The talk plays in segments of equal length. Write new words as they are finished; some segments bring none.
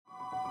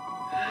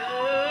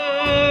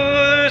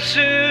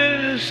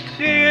This is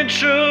the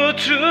intro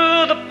to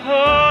the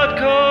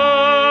podcast.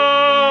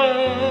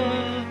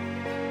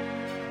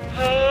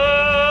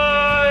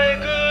 Hi,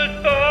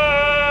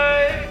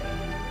 goodbye,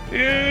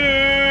 intro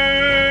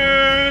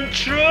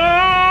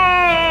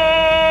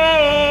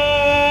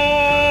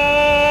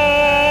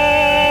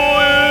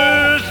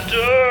is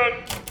done.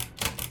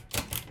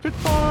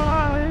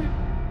 Goodbye.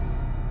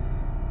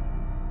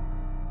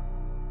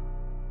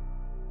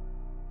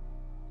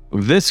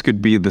 This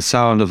could be the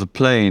sound of a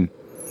plane.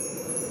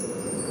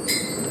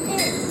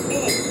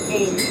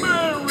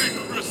 Merry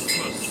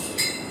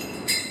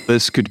Christmas!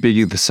 This could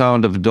be the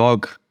sound of a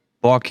dog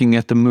barking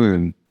at the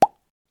moon.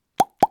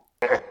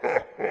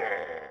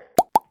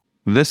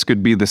 This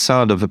could be the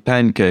sound of a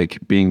pancake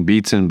being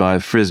beaten by a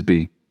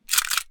frisbee.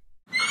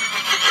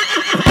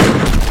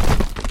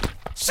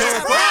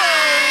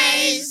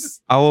 Surprise!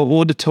 Our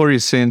auditory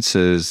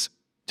senses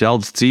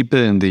delves deeper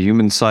in the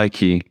human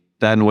psyche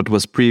than what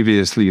was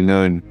previously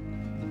known.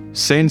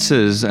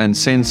 Senses and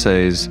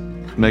sensays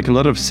make a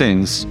lot of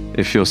sense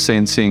if you're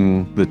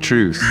sensing the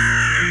truth.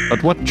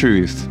 But what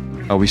truth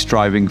are we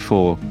striving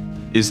for?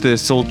 Is there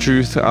still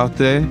truth out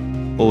there?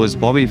 Or is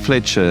Bobby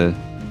Fletcher,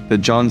 the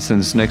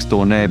Johnsons' next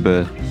door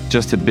neighbor,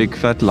 just a big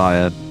fat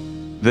liar?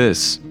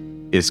 This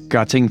is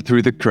Cutting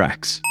Through the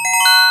Cracks.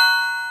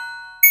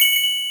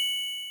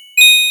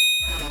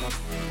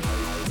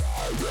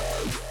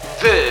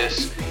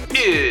 This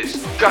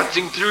is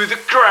Cutting Through the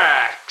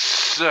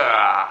Cracks.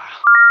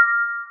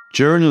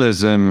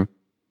 Journalism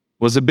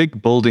was a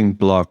big building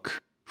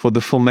block for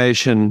the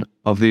formation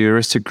of the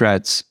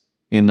aristocrats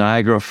in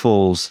Niagara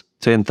Falls,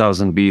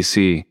 10,000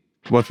 BC,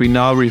 what we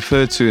now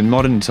refer to in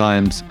modern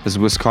times as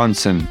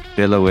Wisconsin,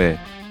 Delaware.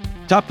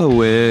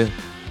 Tupperware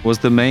was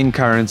the main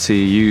currency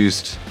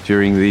used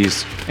during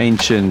these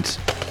ancient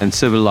and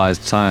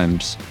civilized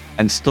times,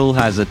 and still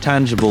has a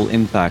tangible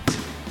impact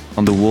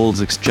on the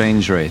world's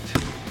exchange rate.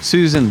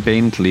 Susan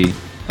Bentley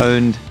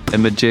owned a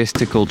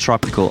majestical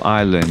tropical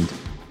island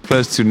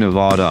close to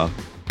Nevada,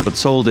 but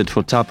sold it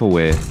for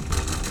Tupperware.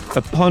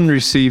 Upon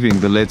receiving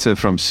the letter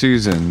from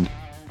Susan,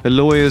 the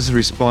lawyers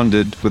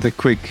responded with a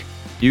quick,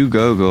 "You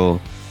go,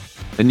 girl."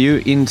 A new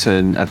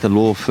intern at the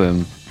law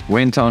firm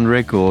went on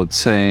record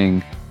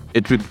saying,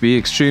 "It would be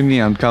extremely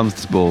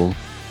uncomfortable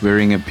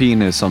wearing a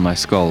penis on my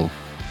skull."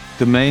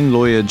 The main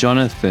lawyer,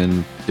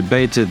 Jonathan,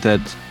 debated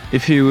that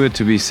if he were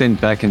to be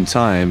sent back in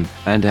time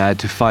and had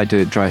to fight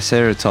a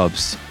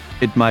triceratops,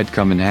 it might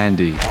come in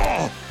handy.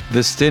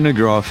 The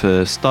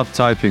stenographer stopped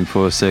typing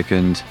for a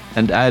second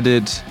and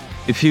added,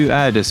 "If you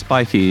add a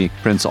spiky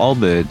Prince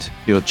Albert,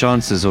 your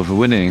chances of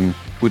winning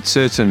would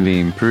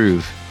certainly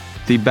improve."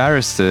 The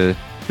barrister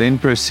then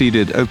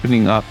proceeded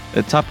opening up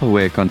a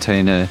Tupperware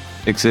container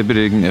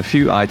exhibiting a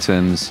few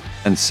items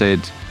and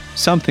said,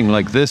 "Something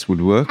like this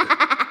would work."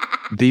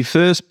 The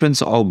first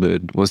Prince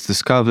Albert was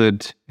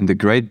discovered in the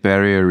Great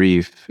Barrier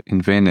Reef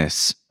in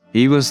Venice.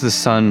 He was the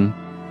son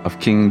of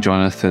King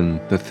Jonathan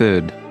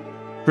III.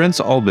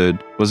 Prince Albert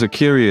was a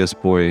curious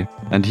boy,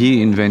 and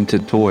he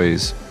invented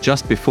toys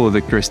just before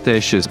the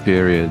Cretaceous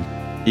period.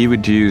 He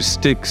would use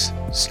sticks,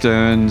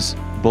 stones,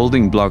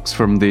 building blocks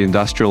from the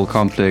industrial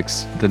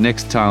complex the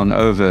next town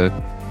over,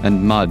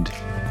 and mud.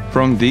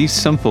 From these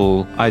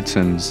simple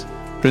items,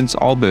 Prince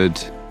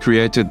Albert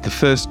created the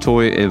first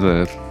toy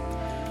ever.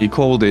 He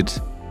called it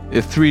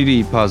a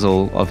 3D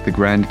puzzle of the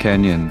Grand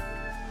Canyon.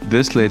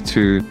 This led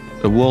to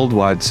a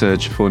worldwide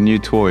search for new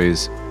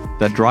toys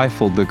that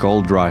rifled the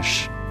gold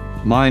rush.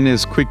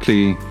 Miners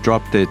quickly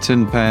dropped their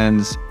tin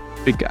pans,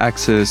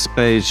 pickaxes,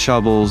 spades,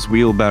 shovels,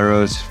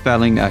 wheelbarrows,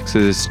 felling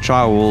axes,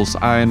 trowels,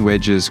 iron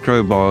wedges,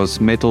 crowbars,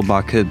 metal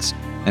buckets,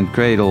 and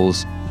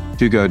cradles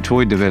to go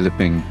toy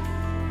developing.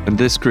 And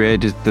this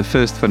created the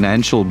first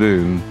financial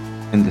boom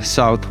in the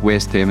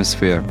Southwest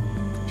Hemisphere.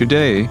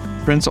 Today,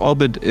 Prince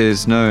Albert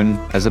is known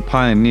as a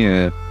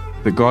pioneer,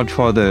 the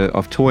godfather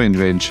of toy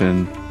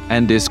invention,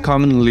 and is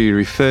commonly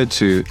referred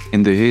to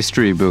in the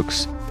history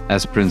books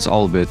as Prince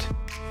Albert.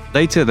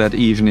 Later that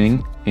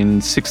evening,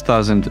 in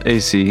 6000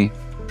 AC,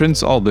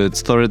 Prince Albert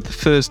started the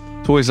first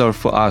Toys R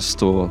Us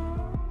store.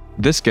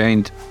 This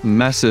gained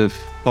massive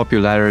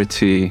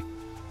popularity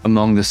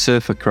among the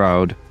surfer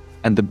crowd,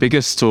 and the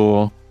biggest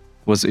store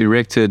was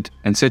erected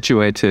and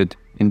situated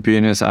in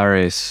Buenos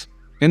Aires.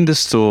 In the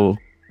store,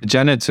 a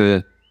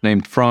janitor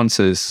named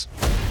Francis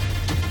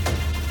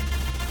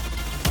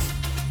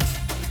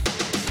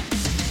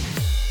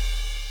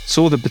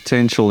saw the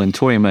potential in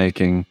toy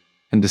making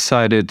and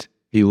decided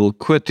he will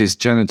quit his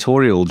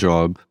janitorial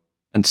job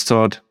and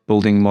start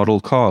building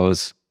model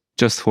cars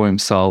just for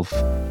himself.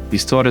 He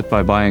started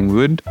by buying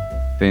wood,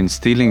 then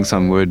stealing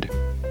some wood,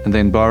 and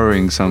then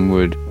borrowing some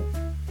wood.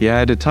 He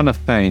had a ton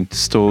of paint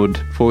stored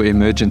for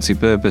emergency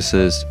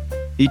purposes.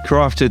 He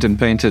crafted and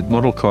painted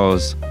model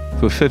cars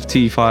for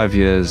 55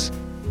 years,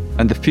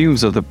 and the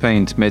fumes of the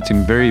paint made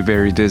him very,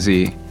 very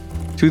dizzy,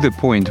 to the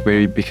point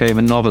where he became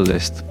a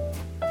novelist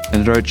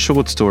and wrote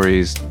short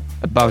stories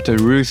about a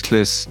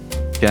ruthless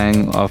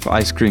gang of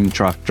ice cream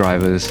truck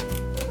drivers.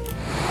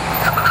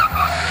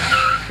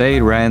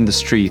 They ran the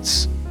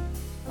streets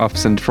of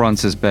St.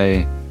 Francis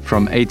Bay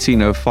from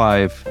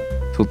 1805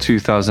 till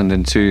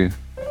 2002.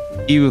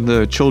 Even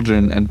though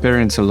children and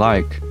parents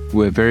alike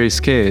were very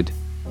scared,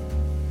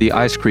 the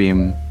ice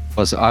cream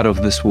was out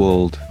of this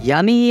world.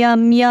 Yummy,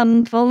 yum,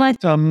 yum, for my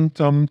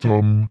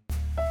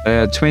They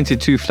had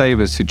 22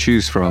 flavors to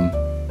choose from,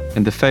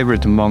 and the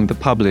favorite among the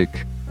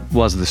public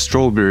was the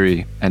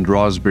strawberry and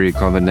raspberry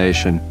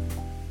combination.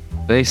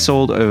 They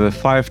sold over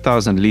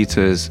 5,000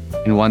 liters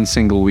in one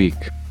single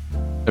week,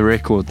 a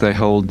record they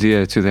hold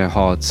dear to their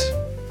hearts.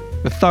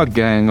 The thug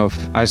gang of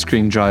ice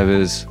cream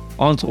drivers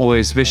aren't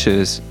always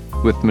vicious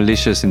with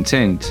malicious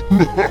intent.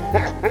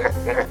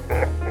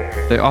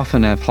 They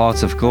often have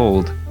hearts of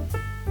gold,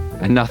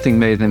 and nothing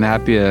made them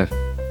happier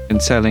than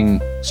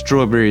selling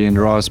strawberry and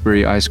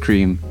raspberry ice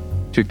cream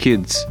to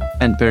kids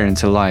and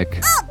parents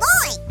alike. Oh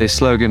boy! Their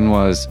slogan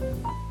was,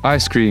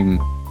 "Ice cream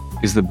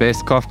is the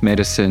best cough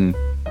medicine.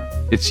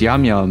 It's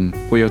yum yum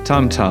for your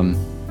tum tum.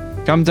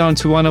 Come down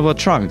to one of our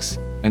trucks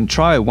and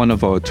try one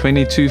of our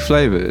 22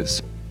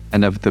 flavors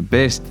and have the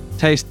best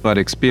taste bud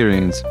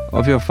experience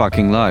of your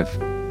fucking life.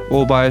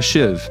 Or buy a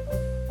shiv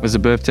as a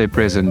birthday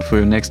present for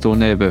your next door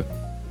neighbor."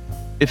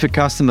 If a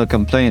customer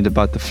complained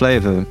about the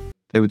flavor,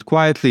 they would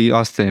quietly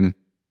ask them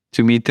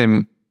to meet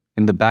them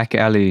in the back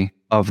alley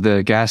of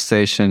the gas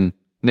station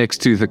next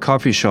to the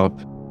coffee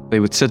shop. They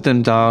would sit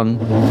them down.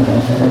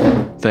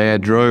 They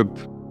had rope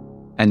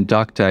and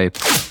duct tape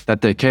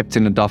that they kept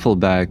in a duffel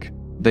bag.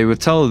 They would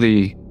tell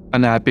the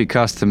unhappy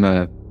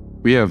customer,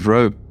 "We have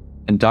rope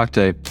and duct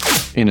tape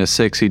in a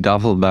sexy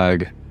duffel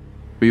bag.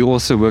 We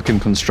also work in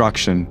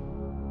construction.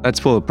 That's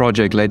for a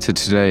project later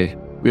today.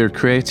 We are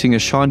creating a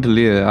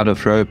chandelier out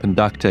of rope and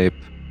duct tape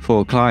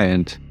for a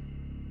client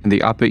in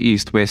the Upper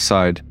East West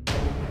Side."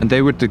 And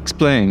they would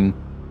explain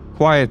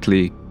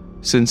quietly,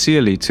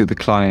 sincerely to the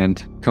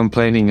client,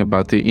 complaining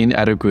about the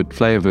inadequate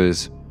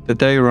flavors, that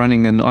they are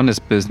running an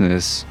honest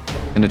business,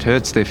 and it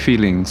hurts their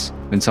feelings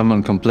when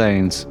someone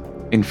complains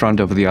in front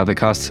of the other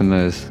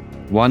customers.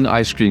 One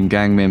ice cream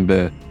gang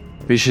member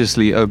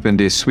viciously opened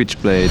his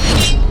switchblade,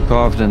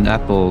 carved an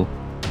apple,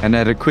 and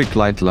had a quick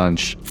light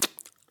lunch.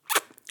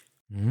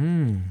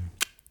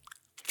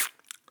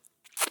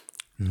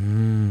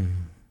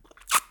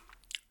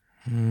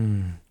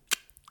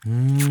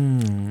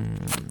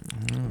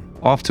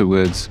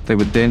 Afterwards, they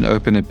would then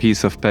open a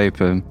piece of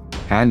paper,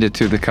 hand it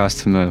to the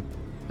customer,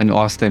 and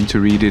ask them to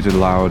read it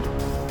aloud.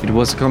 It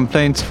was a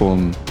complaints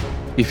form.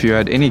 If you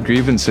had any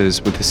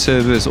grievances with the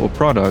service or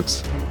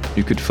products,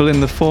 you could fill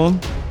in the form,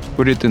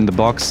 put it in the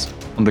box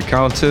on the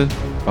counter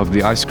of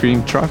the ice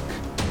cream truck,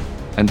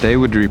 and they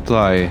would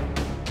reply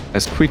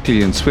as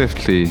quickly and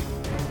swiftly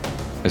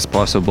as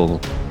possible.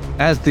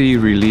 As the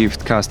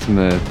relieved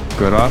customer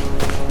got up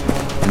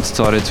and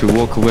started to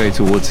walk away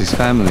towards his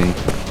family,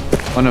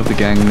 one of the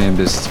gang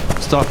members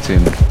stopped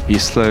him. He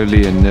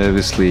slowly and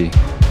nervously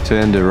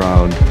turned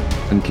around,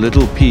 and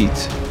Little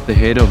Pete, the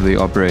head of the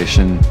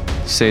operation,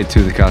 said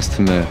to the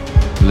customer,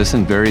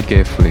 "Listen very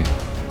carefully.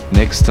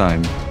 Next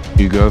time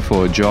you go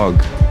for a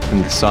jog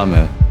in the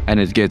summer and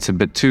it gets a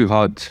bit too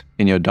hot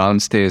in your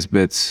downstairs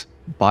bits,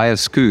 buy a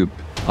scoop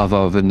of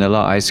our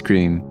vanilla ice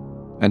cream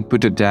and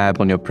put a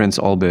dab on your Prince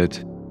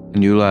Albert,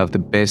 and you'll have the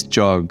best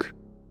jog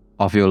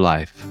of your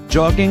life."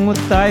 Jogging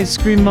with ice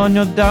cream on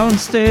your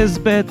downstairs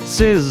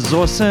bits is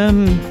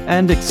awesome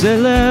and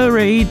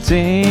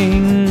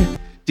exhilarating.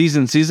 T's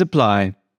and C's apply.